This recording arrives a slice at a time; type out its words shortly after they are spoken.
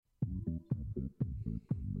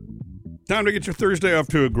Time to get your Thursday off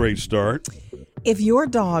to a great start. If your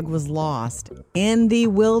dog was lost in the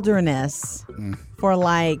wilderness for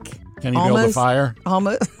like Can you build a fire?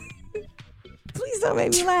 Almost. Please don't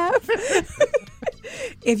make me laugh.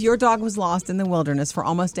 If your dog was lost in the wilderness for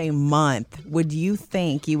almost a month, would you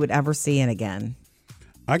think you would ever see it again?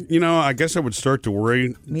 I guess I would start to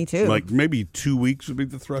worry. Me too. Like maybe 2 weeks would be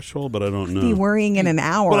the threshold, but I don't know. Be worrying in an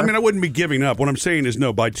hour. Well, I mean, I wouldn't be giving up. What I'm saying is,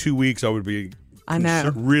 no, by 2 weeks, I would be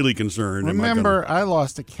really concerned. Remember, I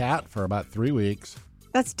lost a cat for about 3 weeks.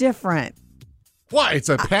 That's different. What? It's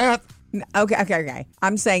a cat? Okay.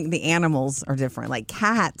 I'm saying the animals are different. Like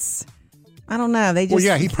cats, I don't know. They just Well,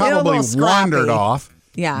 yeah, he get a probably little scrappy. wandered off.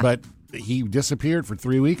 Yeah. But he disappeared for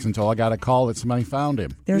 3 weeks until I got a call that somebody found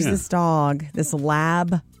him. There's this dog, this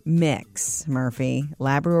lab mix, Murphy,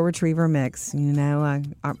 Labrador Retriever mix. You know,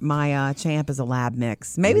 my champ is a lab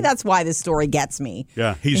mix. Maybe that's why this story gets me.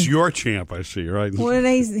 Yeah, he's your champ, I see, right? Well,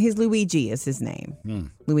 he's Luigi is his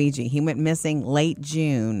name. Luigi. He went missing late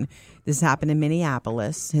June. This happened in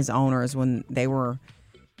Minneapolis. His owners, when they were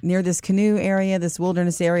near this canoe area, this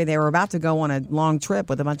wilderness area, they were about to go on a long trip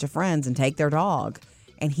with a bunch of friends and take their dog.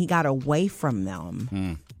 And he got away from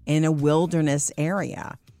them in a wilderness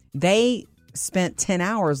area. They spent 10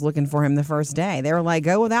 hours looking for him the first day. They were like,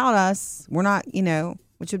 go without us. We're not,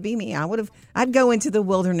 which would be me. I'd go into the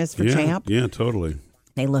wilderness for Champ. Yeah, totally.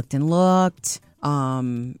 They looked and looked.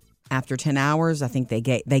 After 10 hours, I think they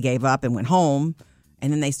gave up and went home.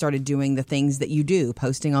 And then they started doing the things that you do,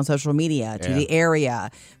 posting on social media to the area,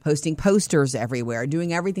 posting posters everywhere,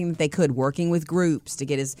 doing everything that they could, working with groups to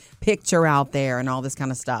get his picture out there and all this kind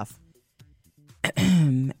of stuff.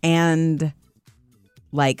 And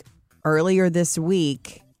like earlier this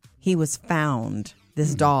week, he was found,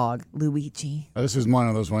 this dog, Luigi. This is one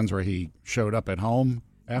of those ones where he showed up at home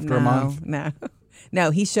after a month?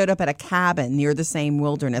 No, he showed up at a cabin near the same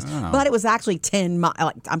wilderness, but it was actually 10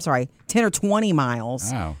 or 20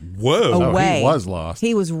 miles Whoa. away. So he was lost.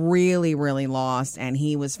 He was really, really lost, and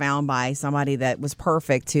he was found by somebody that was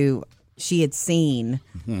perfect who she had seen,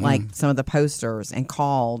 like some of the posters, and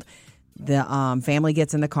called. The family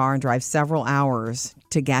gets in the car and drives several hours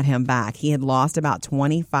to get him back. He had lost about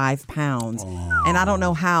 25 pounds, and I don't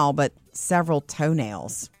know how, but several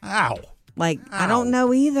toenails. Ow. I don't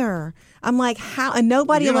know either. I'm like, how? And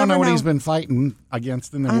nobody will You don't ever know what know. he's been fighting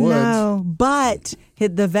against in the I woods. know, but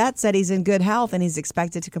the vet said he's in good health and he's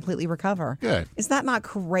expected to completely recover. Good. Is that not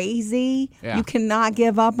crazy? Yeah. You cannot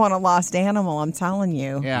give up on a lost animal, I'm telling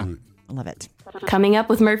you. Yeah. I love it. Coming up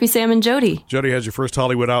with Murphy, Sam, and Jody. Jody has your first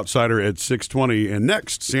Hollywood Outsider at 6:20. And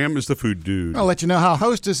next, Sam is the food dude. I'll let you know how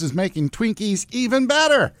Hostess is making Twinkies even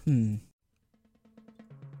better.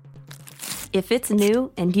 If it's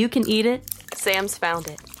new and you can eat it, Sam's found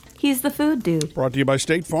it. He's the food dude. Brought to you by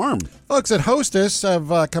State Farm. Folks at Hostess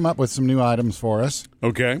have come up with some new items for us.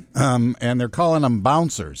 Okay. And they're calling them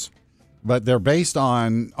bouncers. But they're based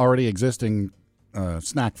on already existing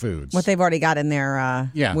snack foods. What they've already got in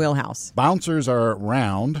their wheelhouse. Bouncers are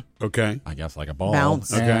round. Okay. I guess like a ball.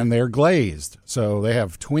 Bounce. Okay. And they're glazed. So they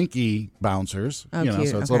have Twinkie bouncers. Oh, so cute.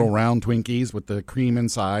 it's Okay. little round Twinkies with the cream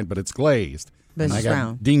inside, but it's glazed. But And it's I just got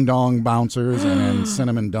round. ding dong bouncers and then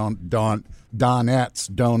cinnamon donuts,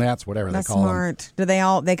 whatever That's they call smart. Do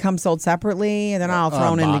they come sold separately? They're not all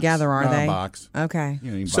thrown in box. together, are No, they? box. Okay.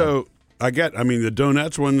 them. You know, So the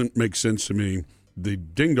donuts one makes sense to me. The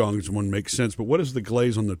ding dongs one makes sense, but what is the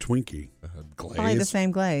glaze on the Twinkie? glaze. Probably the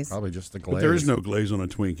same glaze. Probably just the glaze. But there is no glaze on a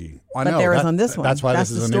Twinkie. I But know, there is on this one. That's why That's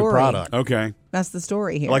this the is a new story. product. Okay. That's the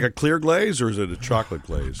story here. Like a clear glaze, or is it a chocolate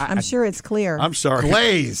glaze? I'm sure it's clear. I'm sorry.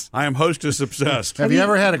 Glaze. I am hostess obsessed. Have you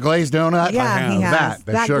ever had a glazed donut? yeah, I have. he has.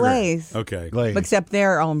 That sugar. glaze. Okay. Glaze. Except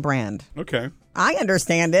they're on brand. Okay. I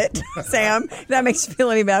understand it, Sam. That makes you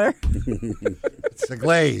feel any better? It's a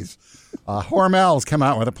glaze. Hormel's come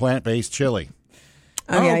out with a plant-based chili.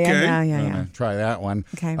 Oh, yeah. Gonna try that one.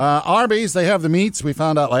 Okay. Arby's, they have the meats. We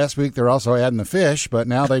found out last week they're also adding the fish, but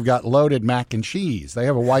now they've got loaded mac and cheese. They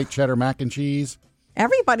have a white cheddar mac and cheese.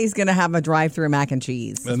 Everybody's going to have a drive-through mac and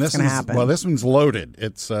cheese. And It's going to happen. Well, this one's loaded.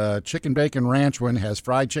 It's chicken bacon ranch one. Has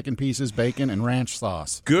fried chicken pieces, bacon, and ranch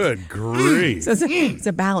sauce. Good grief. So it's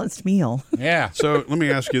a balanced meal. Yeah. So let me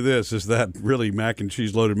ask you this. Is that really loaded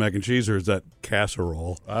mac and cheese, or is that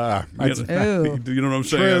casserole? Ooh. You know what I'm True.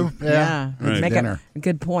 saying? Yeah. Make dinner. a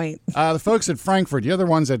good point. The folks at Frankfurt, the other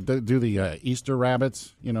ones that do the Easter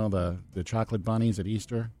rabbits, the chocolate bunnies at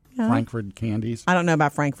Easter, Frankfurt candies. I don't know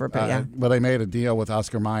about Frankfurt, but yeah. Well, they made a deal with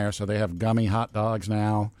Oscar Mayer, so they have gummy hot dogs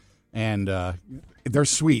now, and they're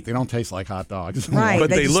sweet. They don't taste like hot dogs. Right. But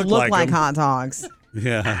they just look look like 'em. hot dogs.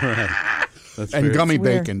 Yeah, right. That's And fair. gummy It's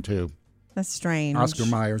weird. bacon, too. That's strange. Oscar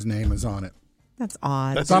Mayer's name is on it. That's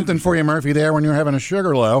odd. That's Something for you, Murphy, there when you're having a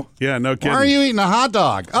sugar low. Yeah, no kidding. Why are you eating a hot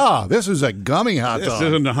dog? Oh, this is a gummy hot This dog.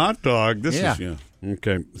 isn't a hot dog. This Yeah. is, yeah.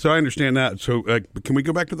 Okay. So I understand that. So can we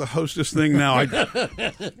go back to the hostess thing now?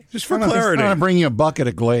 Just for clarity. I'm going to bring you a bucket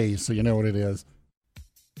of glaze so you know what it is.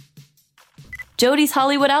 Jody's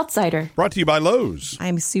Hollywood Outsider. Brought to you by Lowe's.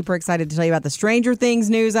 I'm super excited to tell you about the Stranger Things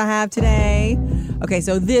news I have today. Okay,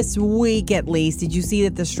 so this week at least, did you see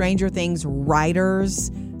that the Stranger Things writers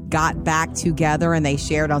got back together and they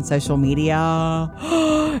shared on social media?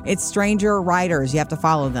 It's Stranger Writers. You have to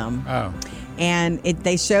follow them. Oh. And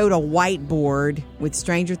they showed a whiteboard with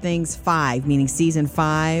Stranger Things 5, meaning season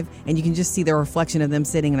 5, and you can just see the reflection of them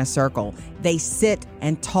sitting in a circle. They sit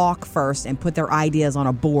and talk first and put their ideas on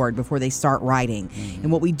a board before they start writing.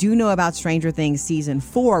 And what we do know about Stranger Things season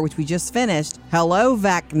 4, which we just finished, hello,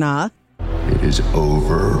 Vecna. It is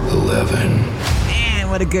over 11. Man,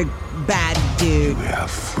 what a good bad dude. You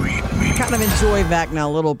have freed me. Kind of enjoy Vecna a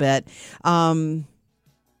little bit.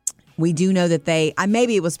 We do know that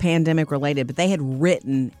maybe it was pandemic related, but they had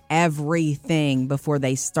written everything before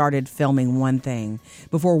they started filming one thing.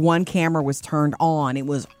 Before one camera was turned on, it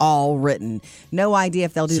was all written. No idea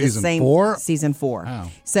if they'll do the same. Season 4. Wow.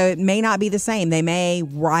 So it may not be the same. They may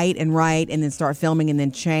write and then start filming and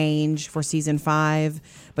then change for season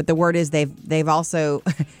 5. But the word is they've also,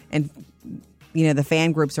 and you know, the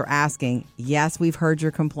fan groups are asking, yes, we've heard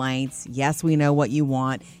your complaints. Yes, we know what you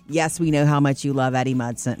want. Yes, we know how much you love Eddie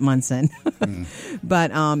Munson.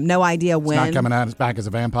 But no idea when. It's not coming out back as a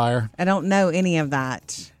vampire? I don't know any of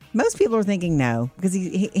that. Most people are thinking no, because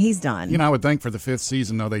he's done. You know, I would think for the 5th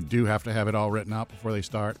season, though, they do have to have it all written out before they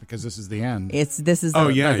start, because this is the end. This is. Oh,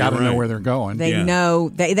 yeah, They got to you're know right. where they're going. They know.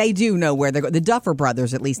 They do know where they're going. The Duffer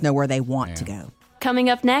Brothers at least know where they want to go.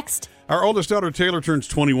 Coming up next, Our oldest daughter, Taylor, turns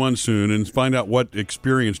 21 soon, and find out what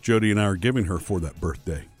experience Jody and I are giving her for that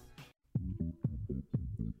birthday.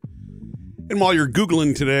 And while you're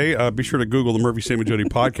Googling today, be sure to Google the Murphy, Sam, and Jody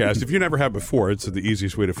podcast. If you never have before, it's the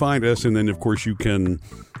easiest way to find us. And then, of course, you can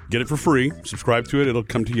get it for free. Subscribe to it. It'll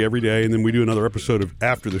come to you every day. And then we do another episode of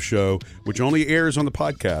After the Show, which only airs on the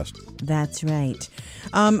podcast. That's right.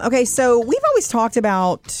 Okay, so we've always talked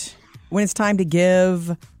about when it's time to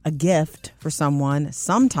give a gift for someone,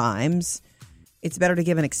 sometimes it's better to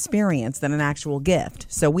give an experience than an actual gift.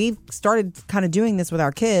 So we've started kind of doing this with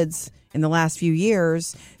our kids in the last few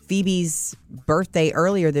years. Phoebe's birthday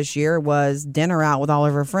earlier this year was dinner out with all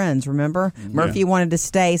of her friends, remember? Yeah. Murphy wanted to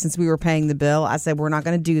stay since we were paying the bill. I said, we're not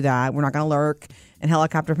going to do that. We're not going to lurk. And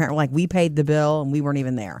Helicopter Parent were like, we paid the bill and we weren't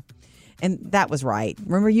even there. And that was right.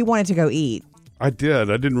 Remember, you wanted to go eat. I did.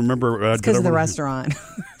 I didn't remember. It's because of the restaurant.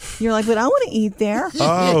 You're like, but I want to eat there.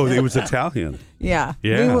 Oh, it was Italian. Yeah.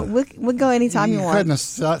 Yeah. We'll go anytime you want. Couldn't have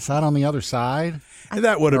sat on the other side?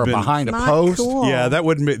 That would have Or been behind a Not post? cool. Yeah, they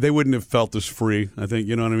wouldn't have felt as free. I think,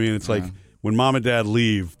 you know what I mean. It's like when mom and dad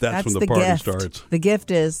leave, that's when the party gift. starts. The gift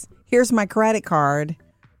is, here's my credit card.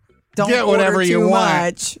 Don't Get order whatever you too want.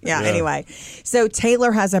 much. Yeah. Anyway, so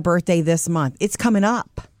Taylor has a birthday this month. It's coming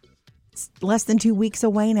up. It's less than 2 weeks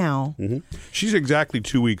away now. Mm-hmm. She's exactly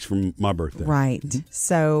 2 weeks from my birthday. Right.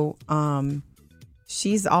 So,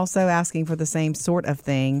 she's also asking for the same sort of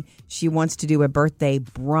thing. She wants to do a birthday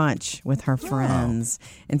brunch with her friends.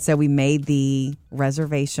 And so we made the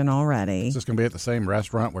reservation already. Is this going to be at the same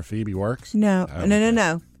restaurant where Phoebe works? No.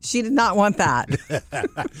 She did not want that.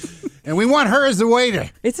 And we want her as the waiter.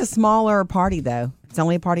 It's a smaller party, though. It's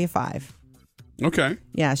only a party of 5. Okay.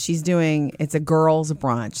 Yeah, it's a girls'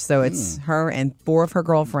 brunch. So it's her and 4 of her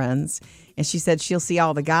girlfriends. And she said she'll see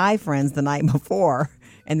all the guy friends the night before.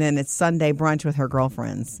 And then it's Sunday brunch with her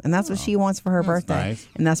girlfriends. And that's what she wants for her birthday. Nice.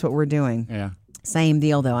 And that's what we're doing. Yeah. Same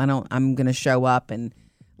deal, though. I'm going to show up and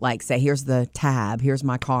like say, here's the tab. Here's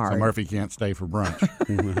my card. So Murphy can't stay for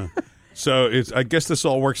brunch. So I guess this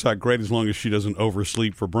all works out great as long as she doesn't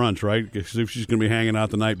oversleep for brunch, right? Because if she's going to be hanging out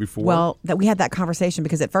the night before. Well, we had that conversation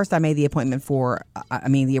because at first I made the appointment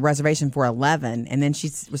the reservation for 11, and then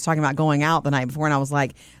she was talking about going out the night before, and I was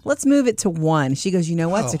like, let's move it to 1. She goes, you know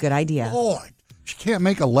what? It's a good idea. Lord, she can't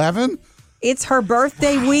make 11? It's her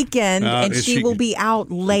birthday weekend, and is she she- will be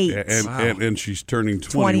out late. and she's turning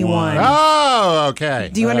 21. 21. Oh, okay.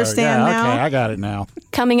 Do you understand now? Okay, I got it now.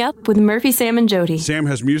 coming up with Murphy, Sam, and Jody. Sam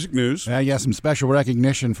has music news. Yeah, some special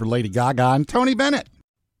recognition for Lady Gaga and Tony Bennett.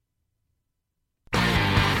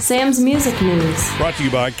 Sam's music news. Brought to you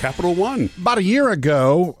by Capital One. About a year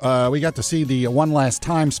ago, we got to see the One Last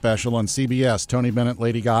Time special on CBS. Tony Bennett,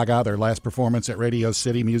 Lady Gaga, their last performance at Radio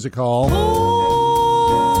City Music Hall.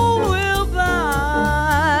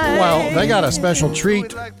 Well, they got a special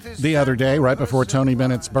treat the other day, right before Tony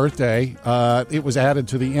Bennett's birthday. It was added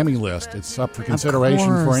to the Emmy list. It's up for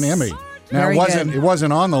consideration for an Emmy. Now Very good. it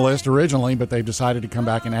wasn't on the list originally, but they've decided to come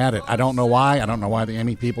back and add it. I don't know why. I don't know why the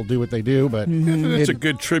Emmy people do what they do, but It's a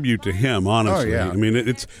good tribute to him, honestly. Oh, yeah. I mean,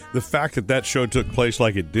 it's the fact that show took place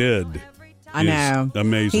like it did. I know.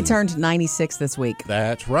 Amazing. He turned 96 this week.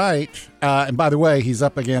 That's right. And by the way,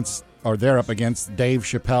 they're up against Dave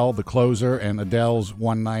Chappelle, the closer, and Adele's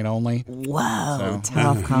One Night Only. Whoa,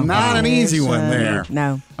 tough competition. Not an easy one there. No. I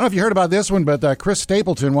don't know if you heard about this one, but Chris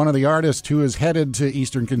Stapleton, one of the artists who is headed to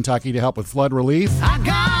Eastern Kentucky to help with flood relief.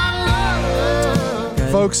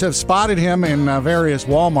 Folks have spotted him in various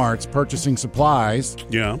Walmarts purchasing supplies.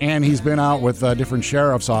 Yeah. And he's been out with different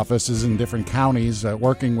sheriff's offices in different counties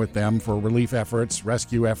working with them for relief efforts,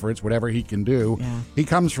 rescue efforts, whatever he can do. Yeah. He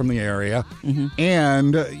comes from the area.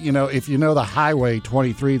 And, if you know the Highway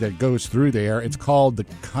 23 that goes through there, it's called the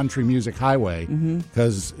Country Music Highway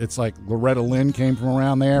because it's like Loretta Lynn came from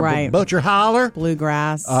around there. Right. Butcher Holler.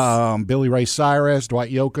 Bluegrass. Billy Ray Cyrus,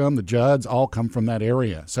 Dwight Yoakam, the Judds, all come from that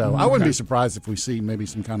area. So I wouldn't be surprised if we see maybe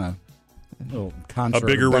some kind of little concert. A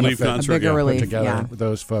bigger relief concert. A bigger relief, put together yeah. with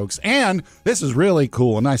those folks. And this is really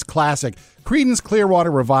cool, a nice classic. Creedence Clearwater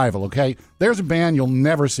Revival, okay? There's a band you'll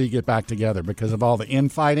never see get back together because of all the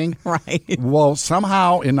infighting. Right. Well,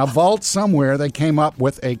 somehow in a vault somewhere they came up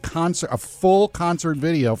with a full concert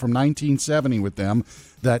video from 1970 with them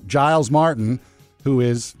that Giles Martin, who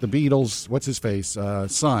is the Beatles'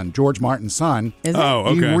 son, George Martin's son. Is it? Oh,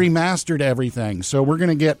 okay. He remastered everything. So we're going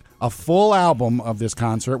to get a full album of this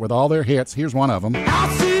concert with all their hits. Here's one of them.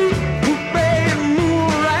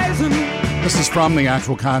 This is from the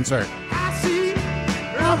actual concert.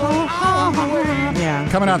 Yeah.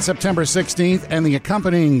 Coming out September 16th, and the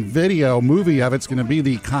accompanying movie of it's going to be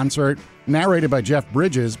the concert narrated by Jeff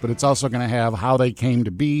Bridges, but it's also going to have how they came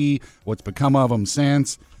to be, what's become of them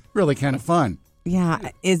since. Really kind of fun. Yeah.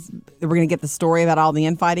 We're going to get the story about all the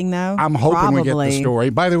infighting, though? I'm hoping we get the Probably. story.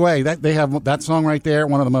 By the way, they have that song right there,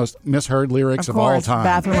 one of the most misheard lyrics of all course, time.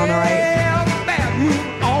 Bathroom on the right.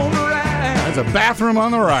 There's a bathroom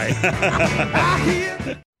on the right.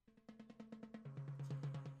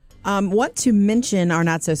 Want to mention our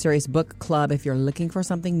Not So Serious Book Club if you're looking for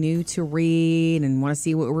something new to read and want to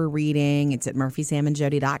see what we're reading. It's at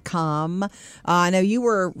murphysamandjody.com. I know you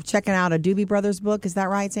were checking out a Doobie Brothers book. Is that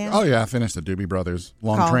right, Sam? Oh, yeah, I finished the Doobie Brothers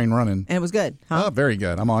Long Call. Train Running. And it was good, huh? Oh, very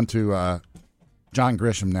good. I'm on to John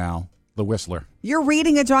Grisham now, The Whistler. You're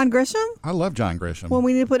reading a John Grisham? I love John Grisham. Well,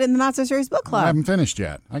 we need to put it in the Not So Serious Book I Club. haven't finished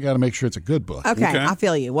yet. I got to make sure it's a good book. Okay, Okay. I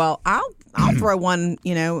feel you. Well, I'll throw one,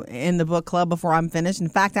 in the book club before I'm finished. In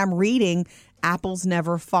fact, I'm reading Apples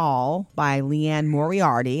Never Fall by Leanne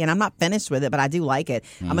Moriarty, and I'm not finished with it, but I do like it.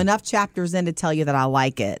 I'm enough chapters in to tell you that I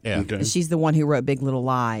like it. Yeah. Okay. She's the one who wrote Big Little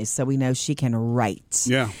Lies, so we know she can write.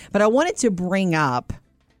 Yeah. But I wanted to bring up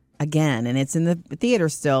again, and it's in the theater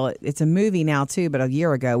still. It's a movie now too, but a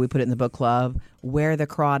year ago we put it in the book club. Where the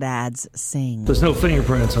Crawdads Sing. There's no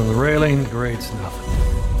fingerprints on the railing, the grates,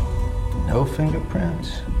 nothing. No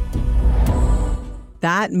fingerprints.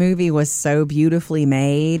 That movie was so beautifully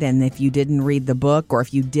made, and if you didn't read the book, or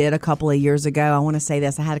if you did a couple of years ago, I want to say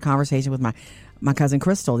this. I had a conversation with my cousin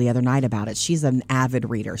Crystal the other night about it. She's an avid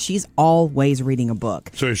reader. She's always reading a book.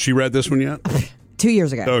 So has she read this one yet? 2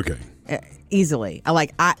 years ago. Okay. Easily. I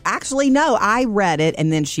actually no, I read it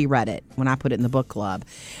and then she read it when I put it in the book club.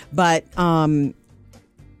 But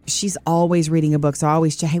she's always reading a book. So I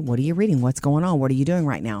always say, hey, what are you reading? What's going on? What are you doing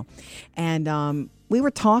right now? And we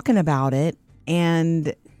were talking about it,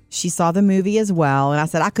 and she saw the movie as well. And I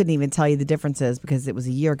said, I couldn't even tell you the differences because it was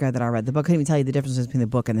a year ago that I read the book. I couldn't even tell you the differences between the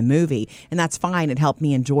book and the movie. And that's fine. It helped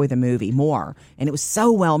me enjoy the movie more. And it was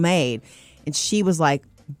so well made. And she was like,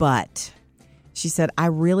 but she said, I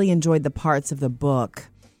really enjoyed the parts of the book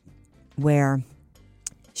where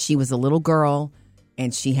she was a little girl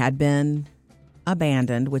and she had been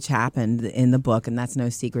abandoned, which happened in the book. And that's no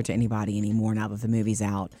secret to anybody anymore now that the movie's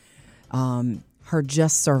out. Her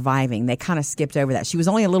just surviving. They kind of skipped over that. She was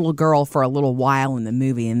only a little girl for a little while in the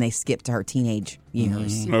movie, and they skipped to her teenage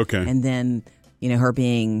years. Okay. And then, her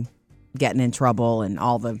getting in trouble and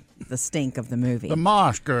all the stink of the movie. The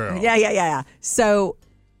Mosh Girl. Yeah. So,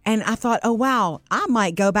 and I thought, oh, wow, I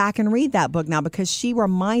might go back and read that book now because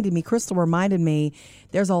Crystal reminded me,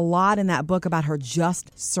 there's a lot in that book about her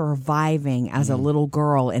just surviving as a little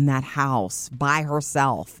girl in that house by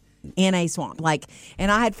herself in a swamp.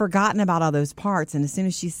 And I had forgotten about all those parts. And as soon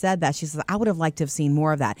as she said that, she said, I would have liked to have seen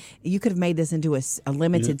more of that. You could have made this into a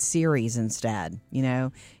limited series instead,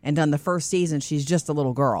 and done the first season. She's just a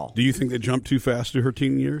little girl. Do you think they jumped too fast to her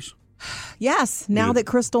teen years? Yes. Now that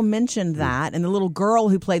Crystal mentioned that, and the little girl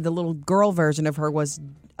who played the little girl version of her was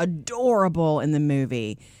adorable in the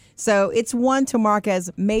movie. So it's one to mark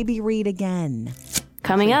as maybe read again.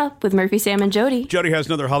 Coming up with Murphy, Sam, and Jody. Jody has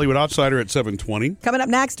another Hollywood Outsider at 7:20. Coming up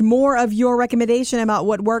next, more of your recommendation about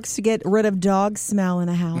what works to get rid of dog smell in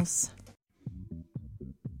a house.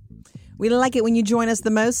 We like it when you join us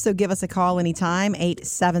the most, so give us a call anytime,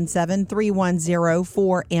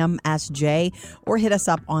 877-310-4MSJ, or hit us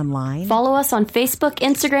up online. Follow us on Facebook,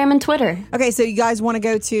 Instagram, and Twitter. Okay, so you guys want to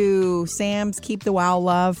go to Sam's Keep the Wild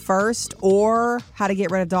Love first, or how to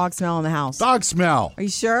get rid of dog smell in the house? Dog smell. Are you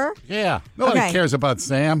sure? Yeah. Nobody Okay. cares about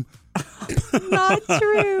Sam. Not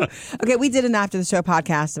true. Okay, we did an After the Show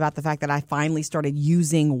podcast about the fact that I finally started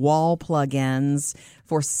using wall plugins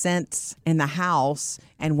for scents in the house,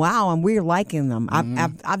 and wow, we're liking them.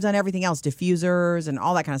 I've done everything else, diffusers and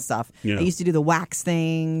all that kind of stuff. Yeah. I used to do the wax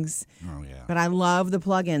things. Oh, yeah. But I love the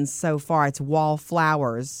plugins so far. It's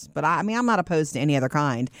wallflowers, but I mean, I'm not opposed to any other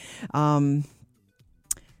kind.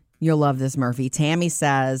 You'll love this, Murphy. Tammy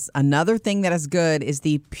says, another thing that is good is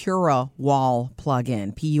the Pura Wall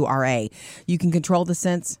plugin, Pura. You can control the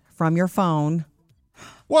scents from your phone.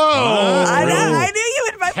 Whoa. I knew you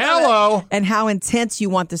would. Hello. And how intense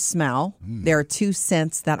you want the smell. There are 2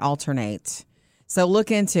 scents that alternate. So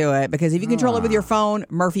look into it, because if you control it with your phone,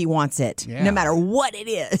 Murphy wants it, Yeah. no matter what it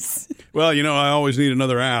is. Well, I always need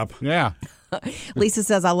another app. Yeah. Lisa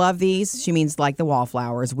says, I love these. She means like the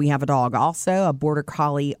wallflowers. We have a dog also, a Border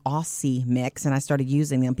Collie Aussie mix, and I started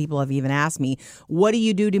using them. People have even asked me, what do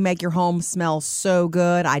you do to make your home smell so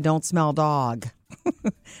good? I don't smell dog.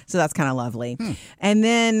 So that's kind of lovely. And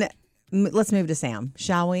then let's move to Sam,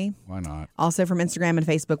 shall we? Why not? Also from Instagram and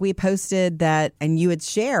Facebook, we posted that, and you had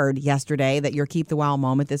shared yesterday that your Keep the Wild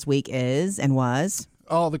moment this week is and was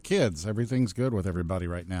All the kids. Everything's good with everybody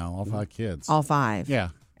right now. All 5 kids. all 5. Yeah.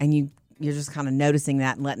 And you're just kind of noticing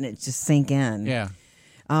that and letting it just sink in. Yeah.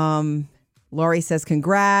 Lori says,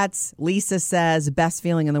 congrats. Lisa says, best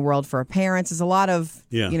feeling in the world for parents. There's a lot of,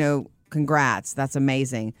 congrats. That's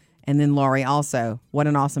amazing. And then Lori also, what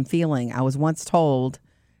an awesome feeling. I was once told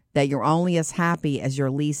that you're only as happy as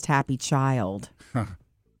your least happy child.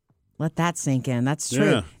 Let that sink in. That's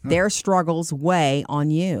true. Yeah. Their struggles weigh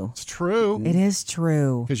on you. It's true. It is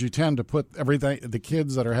true. Because you tend to put the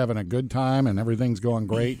kids that are having a good time and everything's going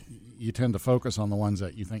great, you tend to focus on the ones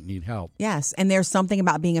that you think need help. Yes. And there's something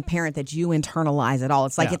about being a parent that you internalize it all.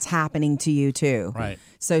 It's like it's happening to you too. Right.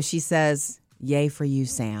 So she says, yay for you,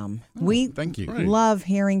 Sam. Thank you. Right. Love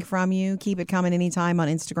hearing from you. Keep it coming anytime on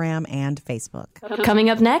Instagram and Facebook. Coming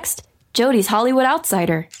up next, Jody's Hollywood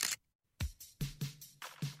Outsider.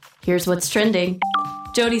 Here's what's trending.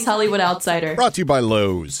 Jody's Hollywood Outsider. Brought to you by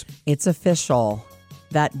Lowe's. It's official.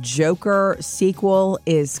 That Joker sequel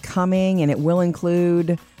is coming, and it will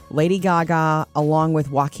include Lady Gaga along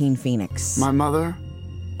with Joaquin Phoenix. My mother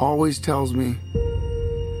always tells me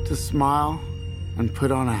to smile and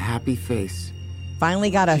put on a happy face.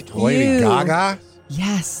 Finally got a few. Lady Gaga?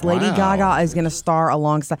 Yes, Lady Wow. Gaga is going to star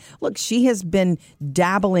alongside. Look, she has been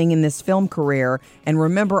dabbling in this film career, and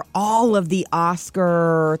remember all of the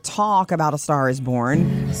Oscar talk about A Star is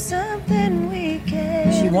Born. She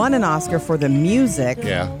won an Oscar for the music.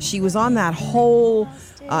 Yeah. She was on that whole,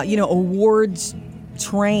 awards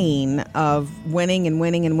train of winning and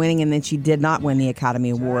winning and winning, and then she did not win the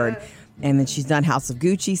Academy Award. And then she's done House of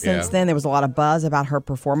Gucci since then. There was a lot of buzz about her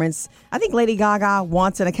performance. I think Lady Gaga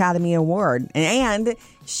wants an Academy Award. And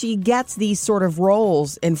she gets these sort of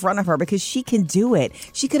roles in front of her because she can do it.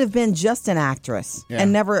 She could have been just an actress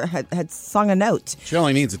and never had sung a note. She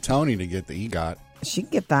only needs a Tony to get the EGOT. She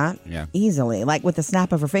can get that Yeah. easily, like with the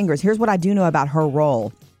snap of her fingers. Here's what I do know about her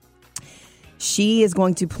role. She is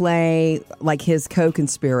going to play like his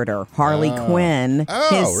co-conspirator, Harley Quinn,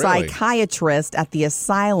 his really? psychiatrist at the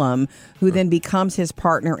asylum, who then becomes his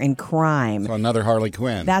partner in crime. So another Harley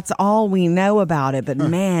Quinn. That's all we know about it. But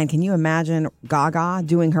man, can you imagine Gaga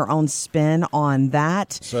doing her own spin on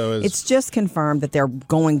that? So it's just confirmed that they're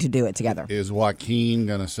going to do it together. Is Joaquin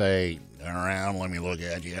going to say, turn around, let me look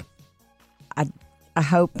at you? I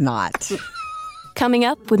hope not. Coming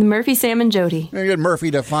up with Murphy, Sam, and Jody. We're going to get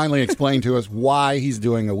Murphy to finally explain to us why he's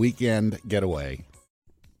doing a weekend getaway.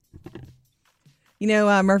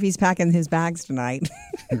 Murphy's packing his bags tonight.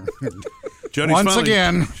 Jody's Once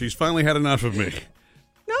again. She's finally had enough of me.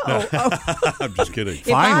 No. I'm just kidding.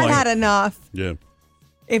 If I had enough, Yeah.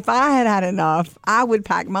 if I had had enough, I would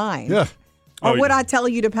pack mine. Yeah. Or Oh, would yeah. I tell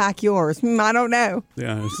you to pack yours? I don't know.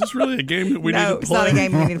 Yeah. Is this really a game that we need No, to it's play? not a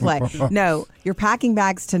game we need to play. No, you're packing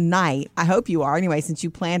bags tonight. I hope you are. Anyway, since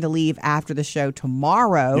you plan to leave after the show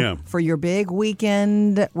tomorrow Yeah. for your big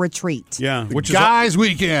weekend retreat. Yeah. Which is Guys'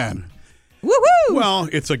 weekend. Woohoo! well,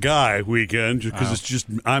 it's a guy weekend because it's just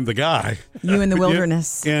I'm the guy. You in the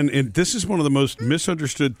wilderness. Yeah. And this is one of the most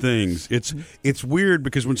misunderstood things. It's weird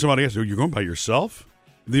because when somebody asks, "Are you going by yourself?"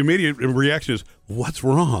 the immediate reaction is, what's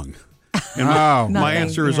wrong? And Oh. my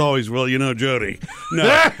answer is always, well, Jody.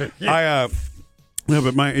 No, no,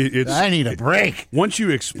 but I need a break. Once you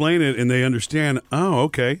explain it and they understand, oh,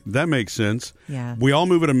 okay, that makes sense. Yeah. We all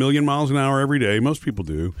move at 1,000,000 miles an hour every day. Most people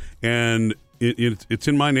do. And it's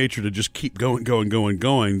in my nature to just keep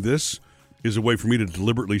going. This is a way for me to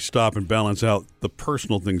deliberately stop and balance out the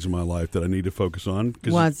personal things in my life that I need to focus on.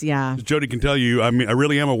 As Jody can tell you, I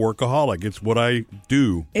really am a workaholic. It's what I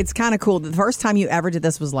do. It's kind of cool. The first time you ever did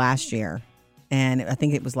this was last year. And I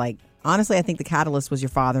think it was honestly, I think the catalyst was your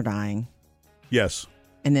father dying. Yes.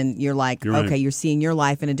 And then you're like, You're right. okay, you're seeing your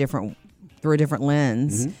life through a different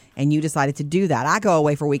lens. And you decided to do that. I go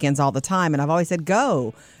away for weekends all the time, and I've always said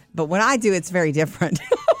go. But when I do, it's very different.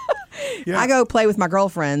 Yeah. I go play with my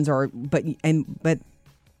girlfriends, but you have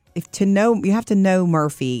to know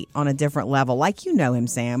Murphy on a different level, like you know him,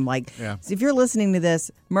 Sam. Yeah. So if you're listening to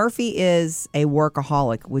this, Murphy is a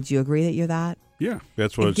workaholic. Would you agree that you're that? Yeah,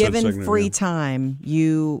 that's what And it said. given free time,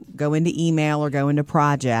 you go into email or go into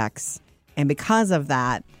projects, and because of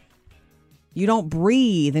that, you don't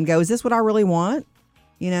breathe and go, "Is this what I really want?"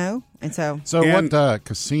 And so what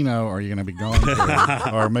casino are you going to be going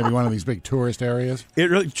to? Or maybe one of these big tourist areas?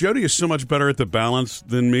 Jody is so much better at the balance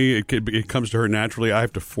than me. It comes to her naturally. I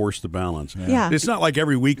have to force the balance. Yeah. It's not like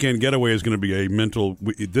every weekend getaway is going to be a mental.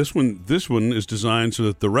 This one is designed so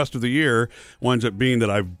that the rest of the year winds up being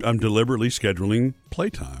that I'm deliberately scheduling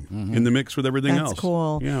playtime in the mix with everything else. that's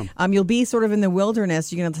cool. Yeah. You'll be sort of in the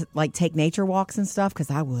wilderness. You're going to take nature walks and stuff,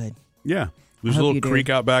 because I would. Yeah. There's a hope little you do.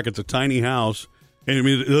 creek out back. It's a tiny house. And I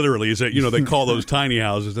mean, literally, is that they call those tiny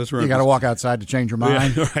houses. That's where You got to walk outside to change your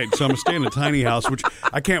mind. Yeah, right. So I'm staying in a tiny house, which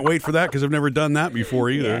I can't wait for that because I've never done that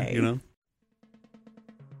before either. Yay.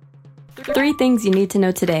 3 things you need to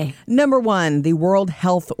know today. Number 1, the World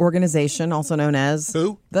Health Organization, also known as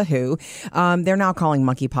Who? The WHO, they're now calling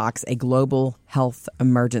monkeypox a global health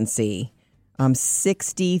emergency.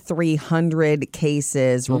 6,300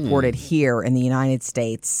 cases reported here in the United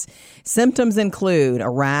States. Symptoms include a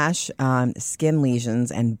rash, skin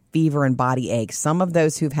lesions, and fever and body aches. Some of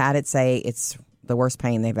those who've had it say it's the worst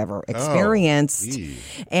pain they've ever experienced.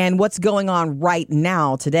 And what's going on right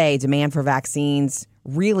now today, demand for vaccines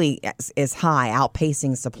really is high,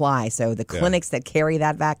 outpacing supply. So the clinics that carry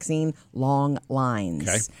that vaccine, long lines.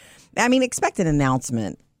 Okay. I mean, expect an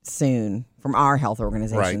announcement soon from our health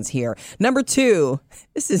organizations here. Number 2,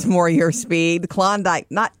 this is more your speed. Klondike,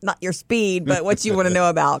 not your speed, but what you want to know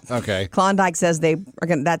about. Okay. Klondike says they are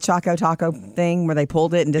going that Choco Taco thing where they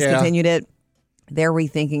pulled it and discontinued it. They're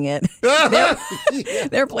rethinking it.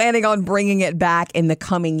 They're planning on bringing it back in the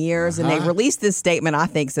coming years. And they released this statement, I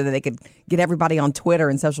think, so that they could get everybody on Twitter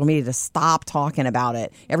and social media to stop talking about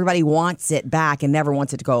it. Everybody wants it back and never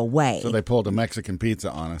wants it to go away. So they pulled a Mexican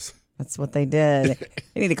pizza on us. That's what they did.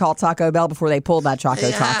 They need to call Taco Bell before they pulled that Choco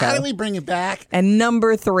Taco. How do we bring it back? And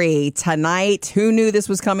number 3, tonight, who knew this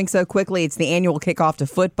was coming so quickly? It's the annual kickoff to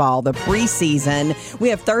football, the preseason. We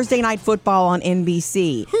have Thursday night football on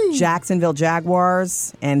NBC. Jacksonville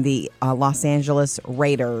Jaguars and the Los Angeles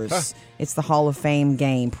Raiders. It's the Hall of Fame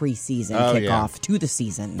game preseason kickoff to the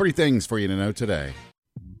season. 3 things for you to know today.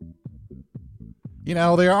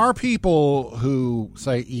 There are people who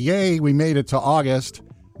say, yay, we made it to August.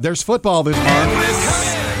 There's football this month.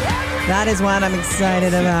 That is what I'm excited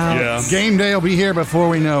about. Yeah. Game day will be here before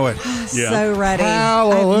we know it. So ready.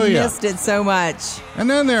 Hallelujah. I've missed it so much. And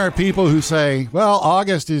then there are people who say, well,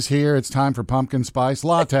 August is here. It's time for pumpkin spice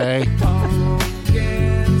latte.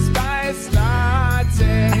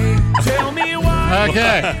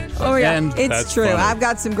 Okay. Oh, yeah. And it's That's true. funny. I've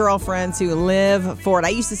got some girlfriends who live for it. I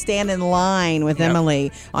used to stand in line with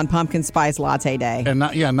Emily on pumpkin spice latte day. And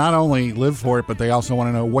not only live for it, but they also want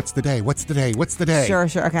to know what's the day? What's the day? What's the day? Sure.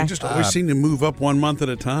 Okay. They just always seem to move up 1 month at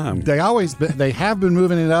a time. They have been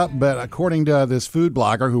moving it up, but according to this food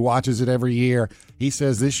blogger who watches it every year, he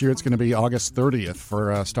says this year it's going to be August 30th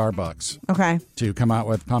for Starbucks Okay. to come out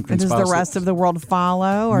with pumpkin And does spice. the rest of the world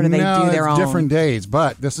follow, or do they do their it's own? different days,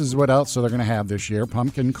 but this is what else they're going to have this year: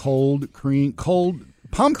 pumpkin cream cold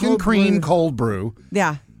brew.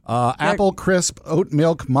 Yeah. Apple crisp oat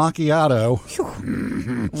milk macchiato,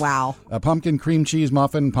 Wow. a pumpkin cream cheese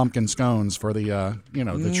muffin, pumpkin scones for the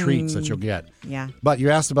the treats that you'll get. Yeah. But you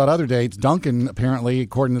asked about other dates. Dunkin', apparently,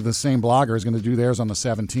 according to the same blogger, is going to do theirs on the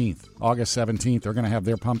 17th. August 17th, they're going to have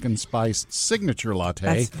their pumpkin spice signature latte.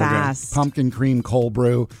 That's fast. Pumpkin cream cold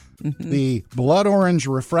brew. the blood orange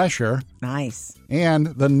refresher, Nice. and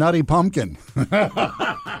the nutty pumpkin.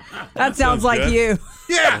 That sounds like good. you.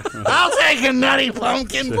 Yeah, I'll take a nutty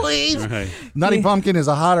pumpkin, please. Right. Nutty pumpkin is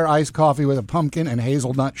a hotter iced coffee with a pumpkin and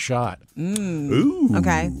hazelnut shot. Ooh.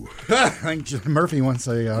 Okay. I think Murphy wants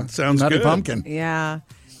a sounds nutty good. pumpkin. Yeah.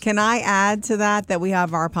 Can I add to that we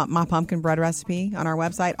have our my pumpkin bread recipe on our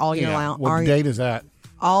website all year round? What date is that?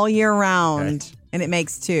 All year round. Okay. And it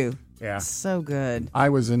makes 2. Yeah. So good. I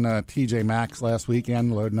was in TJ Maxx last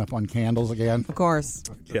weekend loading up on candles again. Of course.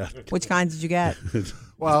 Yeah. Which kinds did you get?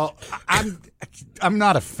 Well, I'm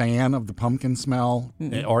not a fan of the pumpkin smell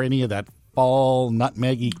or any of that fall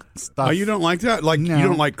nutmeggy stuff. Oh, you don't like that? Like No. you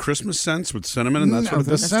don't like Christmas scents with cinnamon and that sort of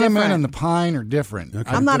the thing? cinnamon different. and the pine are different.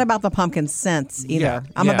 I'm not about the pumpkin scents either. Yeah,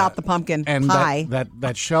 I'm yeah. about the pumpkin and pie.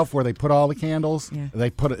 That shelf where they put all the candles, Yeah. they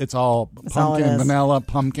put it's all That's all pumpkin, it is. vanilla,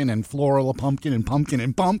 pumpkin, and floral pumpkin and pumpkin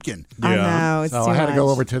and pumpkin. I Yeah. know. It's So too I had to go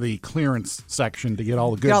much. over to the clearance section to get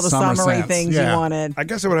all the good Get all the summer summery scents. things Yeah. you wanted. I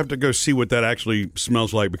guess I would have to go see what that actually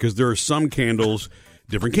smells like because there are some candles,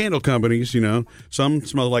 different candle companies, some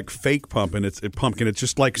smell like fake pumpkin. It's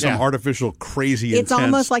just like some Yeah. artificial crazy. It's intense,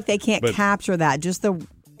 almost like they can't but- capture that.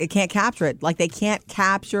 It can't capture it. Like they can't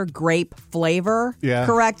capture grape flavor Yeah.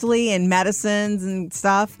 correctly in medicines and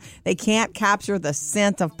stuff. They can't capture the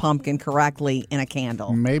scent of pumpkin correctly in a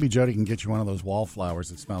candle. Maybe Jody can get you one of those wallflowers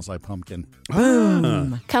that smells like pumpkin.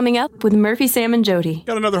 Coming up with Murphy, Sam, and Jody.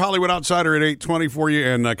 Got another Hollywood Outsider at 8:20 for you,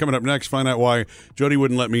 and coming up next, find out why Jody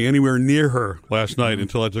wouldn't let me anywhere near her last night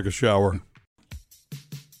until I took a shower.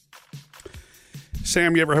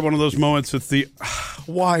 Sam, you ever have one of those moments at the,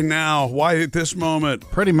 why now? Why at this moment?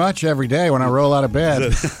 Pretty much every day when I roll out of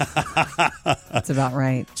bed. That's about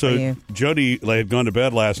right for So you. Jody had gone to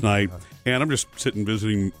bed last night, and I'm just sitting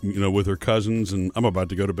visiting, with her cousins, and I'm about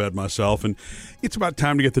to go to bed myself, and it's about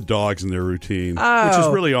time to get the dogs in their routine, which is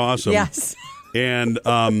really awesome. Yes. And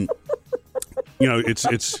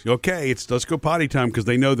it's okay. Let's go potty time because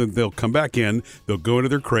they know that they'll come back in, they'll go into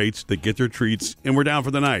their crates, they get their treats, and we're down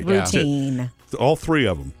for the night. Routine. All 3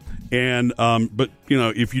 of them. And but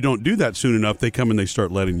if you don't do that soon enough, they come and they start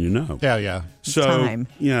letting you know. Yeah. So time.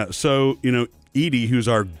 yeah, so Edie, who's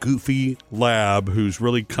our goofy lab, who's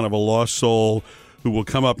really kind of a lost soul, who will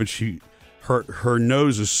come up and her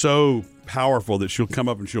nose is so powerful that she'll come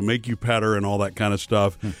up and she'll make you pet her and all that kind of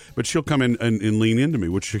stuff. But she'll come in and lean into me,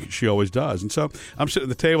 which she always does. And so I'm sitting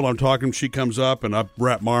at the table, I'm talking, she comes up and I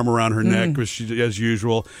wrap my arm around her neck, because she, as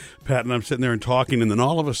usual, patting. I'm sitting there and talking, and then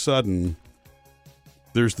all of a sudden,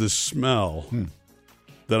 there's this smell.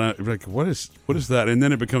 That I'm like, what is that? And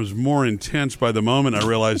then it becomes more intense by the moment I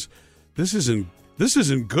realize this isn't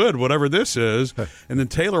good, whatever this is. And then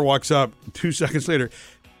Taylor walks up 2 seconds later.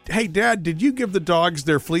 Hey, Dad, did you give the dogs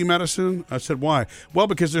their flea medicine? I said, why? Well,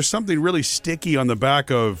 because there's something really sticky on the back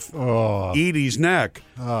of Edie's neck.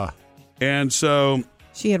 And so,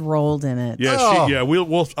 She had rolled in it.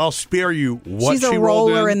 I'll spare you what She's a she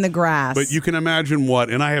rolled roller in the grass. But you can imagine what,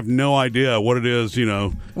 and I have no idea what it is,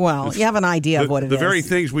 Well, you have an idea of what it is. The very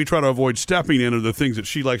things we try to avoid stepping in are the things that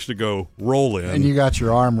she likes to go roll in. And you got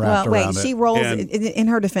your arm wrapped Well, wait, around she it. rolls, And- in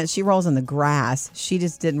her defense, she rolls in the grass. She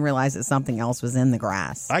just didn't realize that something else was in the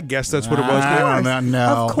grass. I guess that's what it was. I don't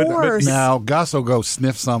know. Of course. No, Gus will go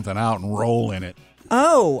sniff something out and roll in it.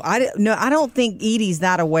 I don't think Edie's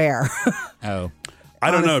that aware. Oh. I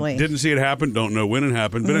don't honestly. know. Didn't see it happen. Don't know when it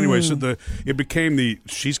happened. But anyway, so it became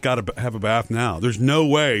she's got to have a bath now. There's no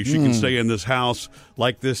way she can stay in this house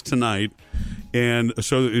like this tonight. And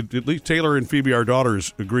so at least Taylor and Phoebe, our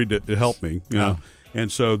daughters, agreed to help me. You know?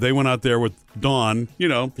 And so they went out there with Dawn.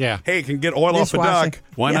 Yeah. Hey, can get oil off a Dishwashing. duck.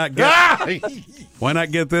 Why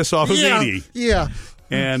not get this off of Edie? Yeah.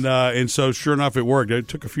 And so sure enough, it worked. It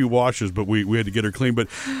took a few washes, but we had to get her clean. But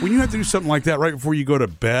when you have to do something like that right before you go to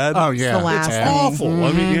bed, Oh, yeah. the last it's thing. awful.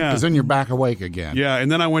 I mean, yeah. Because then you're back awake again. Yeah,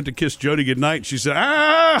 and then I went to kiss Jody goodnight. And she said,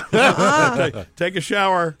 take a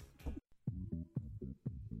shower.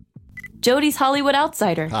 Jody's Hollywood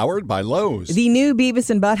Outsider. Powered by Lowe's. The new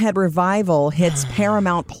Beavis and Butthead revival hits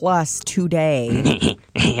Paramount Plus today.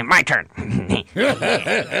 My turn.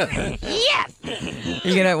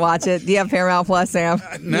 You gonna watch it? Do you have Paramount Plus, Sam?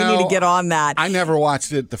 No, You need to get on that. I never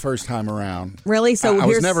watched it the first time around. Really? So I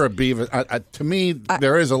was here's- never a Beavis. To me,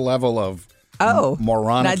 there is a level of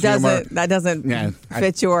moronic humor. That doesn't Yeah,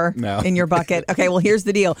 fit in your bucket. Okay, well, here's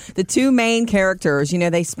the deal. The two main characters,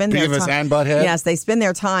 they spend their Beavis time. and Butthead? Yes, they spend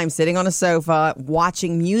their time sitting on a sofa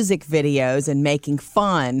watching music videos and making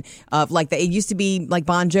fun of, it used to be like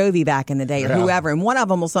Bon Jovi back in the day or whoever. And one of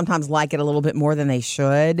them will sometimes like it a little bit more than they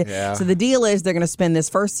should. Yeah. So the deal is they're going to spend this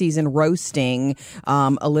first season roasting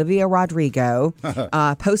Olivia Rodrigo,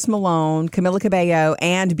 Post Malone, Camila Cabello,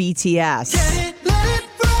 and BTS.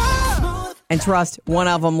 And trust, one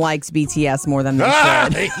of them likes BTS more than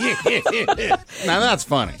they should. Now that's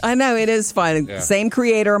funny. I know, it is fun. Yeah. Same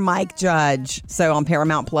creator, Mike Judge. So on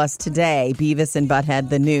Paramount Plus today, Beavis and Butthead,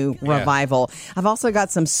 the new revival. I've also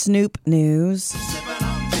got some Snoop news.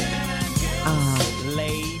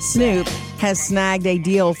 Snoop has snagged a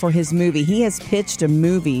deal for his movie. He has pitched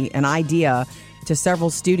an idea to several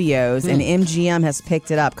studios, and MGM has picked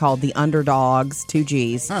it up, called The Underdogs, 2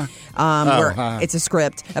 Gs. It's a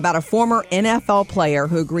script about a former NFL player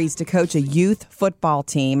who agrees to coach a youth football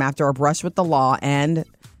team after a brush with the law, and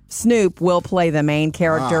Snoop will play the main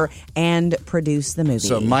character and produce the movie.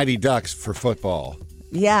 So Mighty Ducks for football.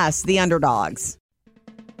 Yes, The Underdogs.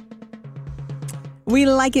 We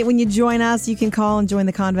like it when you join us. You can call and join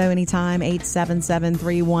the convo anytime,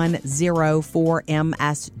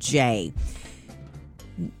 877-310-4MSJ.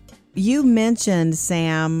 You mentioned,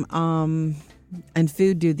 Sam, and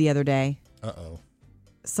Food Dude the other day. Uh-oh.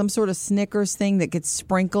 Some sort of Snickers thing that gets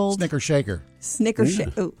sprinkled. Snicker shaker. Snickers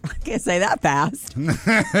shaker. Oh, I can't say that fast.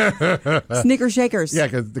 Snicker shakers. Yeah,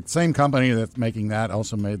 because the same company that's making that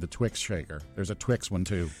also made the Twix shaker. There's a Twix one,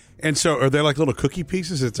 too. And so are they like little cookie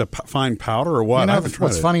pieces? It's a fine powder or what? You know, I haven't tried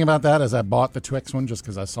what's it. funny about that is I bought the Twix one just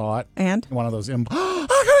because I saw it. And? One of those.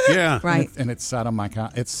 Yeah. Right. And it's sat on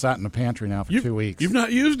it's sat in the pantry now for 2 weeks. You've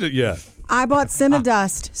not used it yet. I bought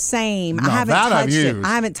Cinedust. Same. No, I haven't that I've touched it. used.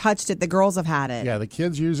 I haven't touched it. The girls have had it. Yeah, the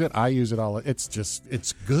kids use it. I use it all. It's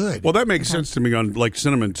good. Well, that makes sense to me on like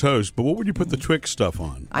cinnamon toast, but what would you put the Twix stuff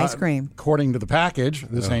on? Ice cream. According to the package,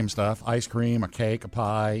 the same stuff. Ice cream, a cake, a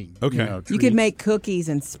pie. Okay. You treats. could make cookies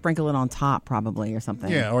and sprinkle it on top, probably, or something.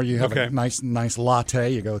 Yeah, or you have a nice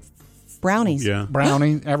latte. You go Brownies. Yeah.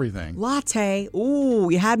 brownie, everything. Latte. Ooh,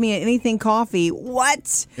 you had me at anything coffee.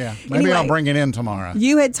 What? Yeah, maybe Anyway, I'll bring it in tomorrow.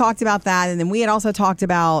 You had talked about that, and then we had also talked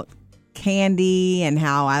about candy and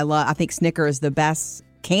how I think Snickers is the best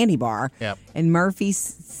candy bar. Yep. And Murphy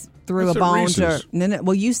threw That's a at bone Reese's. to. No,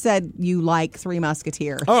 well, you said you like Three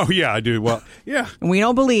Musketeers. Oh, yeah, I do. Well, yeah. And we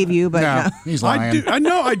don't believe you, but No, no. he's lying. I do. I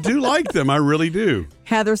know. I do like them. I really do.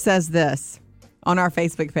 Heather says this on our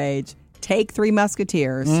Facebook page. Take Three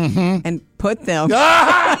Musketeers and put them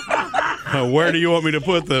Where do you want me to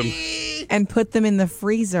put them? in the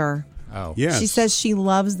freezer. Oh, Yes. She says she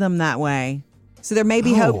loves them that way. So there may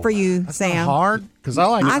be hope for you, That's Sam. not hard because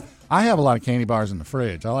I have a lot of candy bars in the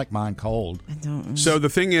fridge. I like mine cold. So the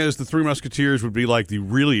thing is, the Three Musketeers would be like the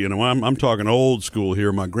really, I'm talking old school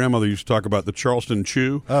here. My grandmother used to talk about the Charleston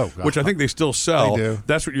Chew, Oh, God. which I think they still sell. They do.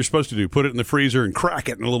 That's what you're supposed to do. Put it in the freezer and crack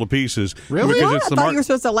it in little pieces. Really? Because What? it's I the thought you were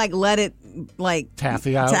supposed to let it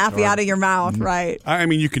Taffy out, out of your mouth, right? I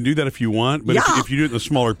mean, you can do that if you want, but Yeah. if you do it in the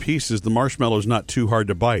smaller pieces, the marshmallow's not too hard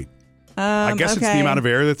to bite. I guess it's the okay. amount of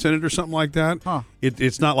air that's in it or something like that. Huh.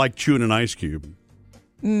 It's not like chewing an ice cube.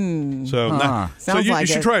 So, Sounds you like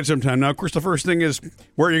should it. try it sometime. Now, of course, the first thing is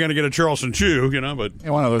where are you going to get a Charleston Chew? But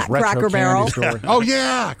Yeah, one of those retro Cracker candy Barrel. stores. Oh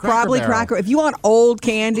yeah, Probably Barrel. Cracker. If you want old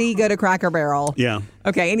candy, go to Cracker Barrel. yeah.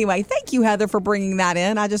 Okay, anyway, thank you, Heather, for bringing that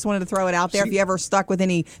in. I just wanted to throw it out there. If you ever stuck with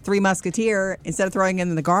any Three Musketeer, instead of throwing it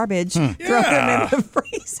in the garbage, throw them in the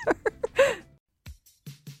freezer.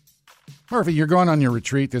 Murphy, you're going on your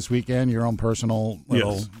retreat this weekend. Your own personal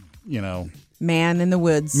little, Yes. Man in the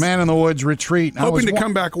woods. Man in the Woods retreat. Hoping to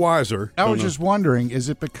come back wiser. I Don't was know. just wondering, is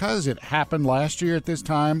it because it happened last year at this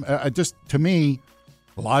time? Just to me,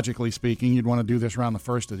 logically speaking, you'd want to do this around the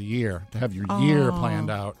first of the year to have your year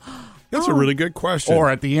planned out, That's a really good question. or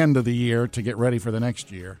at the end of the year to get ready for the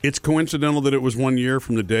next year. It's coincidental that it was 1 year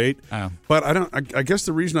from the date. Oh. But I guess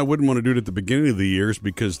the reason I wouldn't want to do it at the beginning of the year is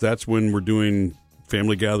because that's when we're doing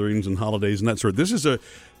family gatherings and holidays and that sort.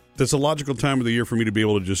 That's a logical time of the year for me to be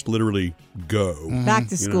able to just literally go. Back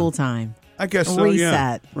to school time. I guess so. Yeah.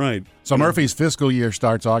 Reset. Right. So Murphy's fiscal year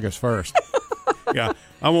starts August 1st. Yeah.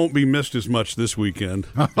 I won't be missed as much this weekend.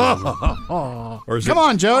 Or is Come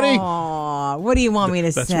on, Jody. Aw, what do you want me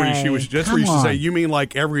to That's say? where she was. That's where you Come should say. on. You mean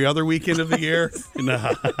like every other weekend of the year?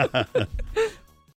 No.